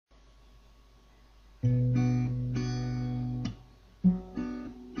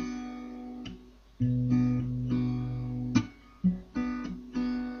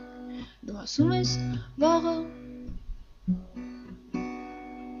ասում ես վաղը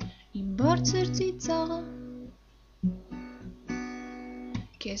իմ բարձր ծիծաղը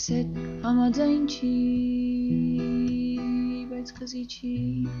քեզ հետ համաձայն չի բայց կզի չի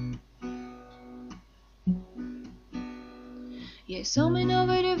ես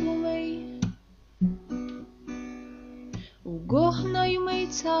ամենավերևում էի ու գոհ նայում էի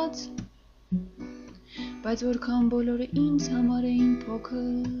ցած բայց որքան բոլորը ինձ համար էին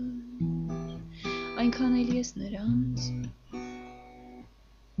փոքր այնքան էլ ես նրանց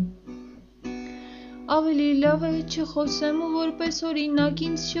ավելի լավ է չխոսեմ ու որպես օրինակ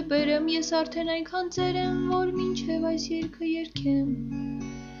ինձ չբերեմ ես արդեն այնքան ծեր եմ որ մինչև այս երգը երգեմ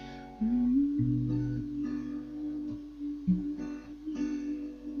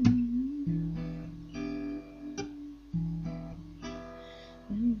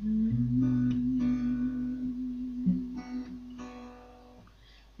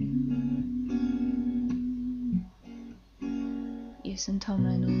Ես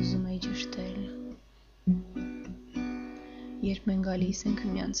ընդամենը ուզում էի ճշտել Երբ մենք գալիս ենք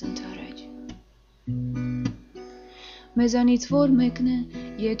մյանց ընդառաջ Մեզանից որ մեկն է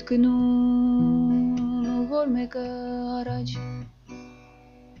ետ գնում ու որ մեկը առաջ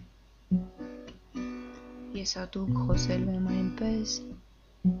Ես հատուկ խոսելու եմ այնպես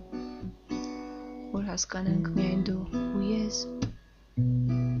որ հասկանանք միայն դու ու ես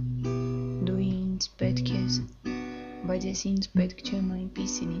Դու ինձ պետք ես բայց ես ինձ պետք չեմ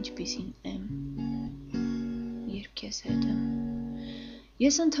այնպիսին ինչպիսին եմ Երբ քեզ հետ եմ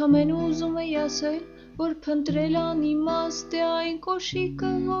Ես ընդամենը ուզում էի ասել որ փնտրել անիմաստ է այն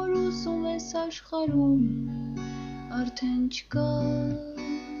կոշիկը որ ուզում ես աշխարհում արդեն չկա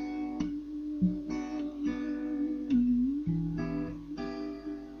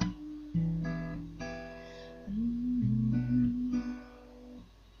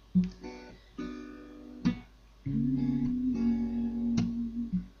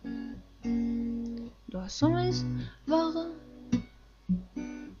Դու ասում ես վաղը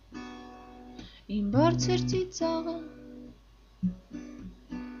Իմ բարձր ծիծաղը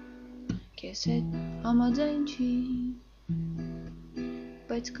Քեզ հետ համաձայն չի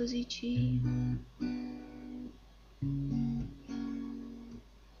բայց կզի չի